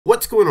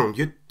What's going on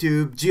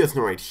YouTube,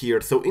 GeoSnow right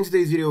here. So in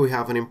today's video we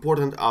have an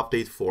important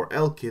update for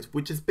ElleKit,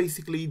 which is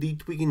basically the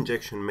tweak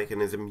injection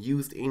mechanism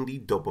used in the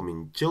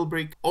Dopamine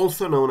Jailbreak,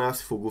 also known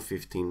as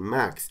Fugu15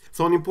 Max.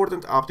 So an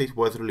important update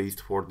was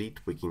released for the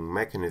tweaking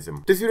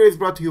mechanism. This video is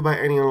brought to you by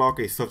AnyUnlock,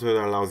 a software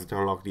that allows you to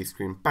unlock the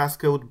screen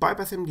passcode,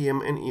 bypass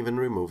MDM and even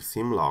remove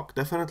SIM lock.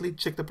 Definitely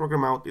check the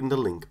program out in the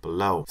link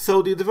below.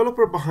 So the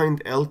developer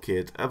behind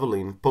ElleKit,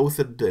 Evelyn,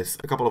 posted this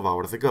a couple of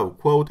hours ago.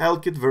 Quote,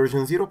 ElleKit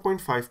version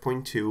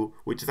 0.5.2,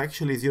 which is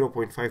actually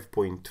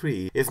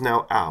 0.5.3, is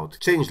now out.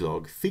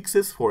 Changelog,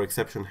 fixes for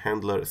exception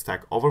handler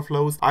stack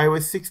overflows,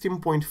 iOS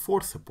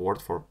 16.4 support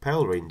for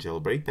Pale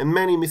Jailbreak, and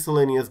many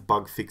miscellaneous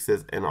bug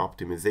fixes and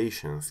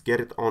optimizations.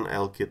 Get it on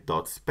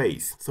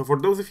ElleKit.space. So for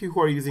those of you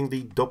who are using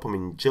the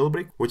Dopamine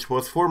Jailbreak, which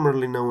was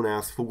formerly known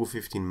as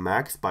Fugu15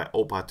 Max by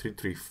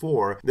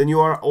OPA334, then you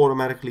are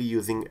automatically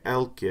using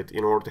ElleKit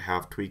in order to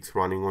have tweaks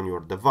running on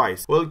your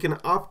device. Well, you can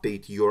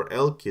update your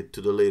ElleKit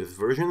to the latest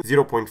version,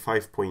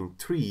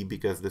 0.5.3,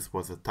 because this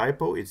was a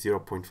typo, it's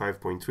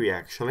 0.5.3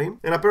 actually.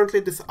 And apparently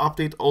this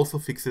update also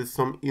fixes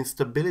some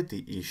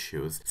instability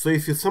issues. So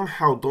if you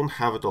somehow don't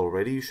have it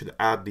already, you should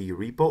add the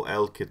repo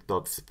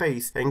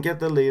ElleKit.space and get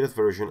the latest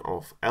version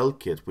of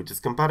ElleKit, which is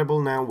compatible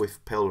now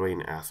with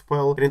Pale as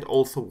well, and it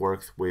also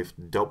works with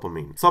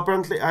Dopamine. So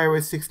apparently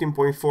iOS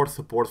 16.4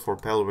 support for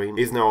Pale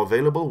is now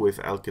available with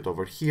ElleKit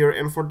over here,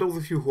 and for those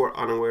of you who are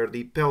unaware,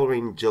 the Pale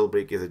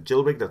jailbreak is a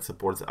jailbreak that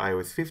supports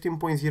iOS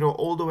 15.0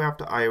 all the way up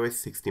to iOS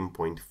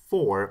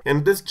 16.4,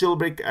 and this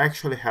jailbreak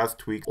actually has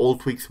tweaks. All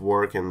tweaks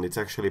work and it's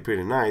actually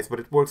pretty nice,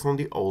 but it works on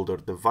the older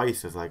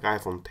devices like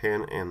iPhone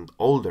 10 and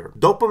older.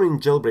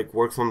 Dopamine Jailbreak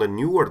works on the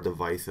newer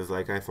devices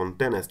like iPhone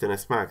 10s,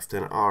 10s Max,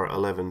 10R,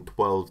 11,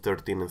 12,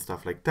 13 and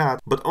stuff like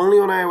that, but only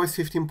on iOS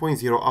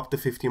 15.0 up to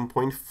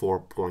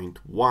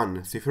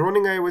 15.4.1. So if you're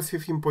running iOS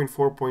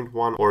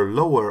 15.4.1 or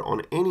lower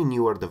on any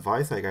newer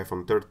device like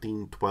iPhone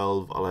 13,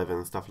 12,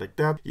 11, stuff like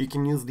that, you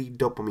can use the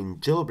Dopamine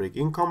Jailbreak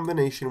in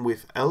combination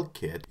with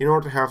ElleKit in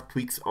order to have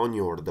tweaks on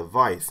your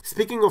device.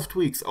 Speaking of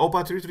tweaks,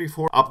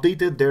 OPA334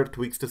 updated their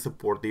tweaks to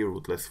support the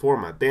rootless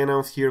format. They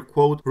announced here,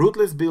 quote,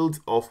 rootless builds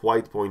of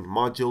whitepoint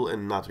module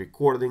and not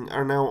recording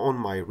are now on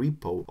my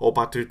repo,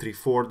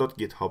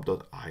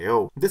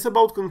 opa334.github.io. This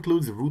about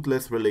concludes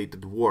rootless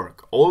related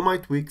work. All my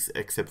tweaks,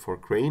 except for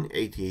Crane,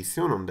 ATA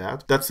soon on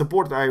that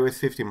support iOS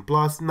 15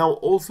 Plus, now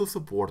also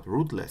support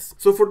rootless.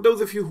 So for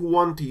those of you who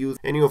want to use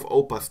any of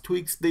OPA's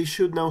tweaks, they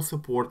should now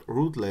support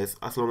rootless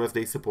as long as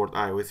they support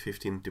iOS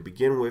 15 to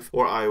begin with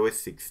or iOS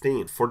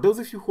 16. For those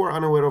of you who are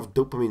unaware of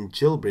Dopamine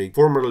Jailbreak,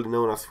 formerly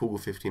known as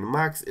Fugu15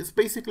 Max, is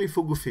basically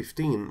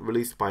Fugu15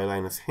 released by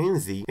Linus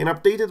Henze and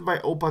updated by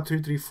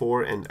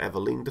OPA334 and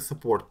Evelyn to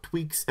support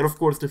tweaks and of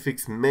course to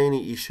fix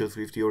many issues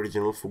with the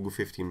original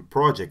Fugu15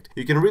 project.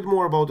 You can read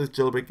more about this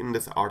jailbreak in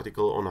this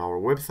article on our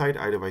website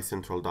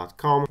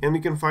idevicecentral.com, and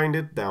you can find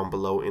it down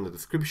below in the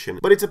description.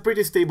 But it's a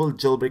pretty stable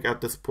jailbreak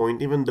at this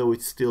point, even though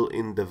it's still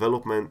in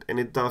development, and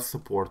it does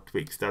support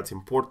tweaks. That's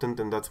important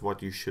and that's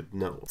what you should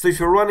know. So if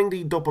you're running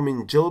the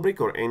Dopamine Jailbreak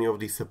or any of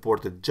the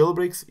supported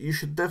jailbreaks, you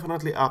should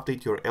definitely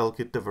update your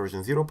ElleKit to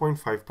version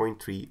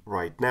 0.5.3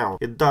 right now.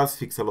 It does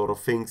fix a lot of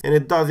things and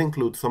it does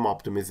include some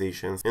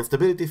optimizations and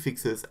stability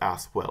fixes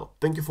as well.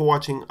 Thank you for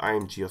watching. I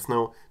am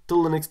GeoSnow.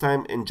 Till the next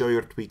time, enjoy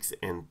your tweaks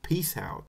and peace out.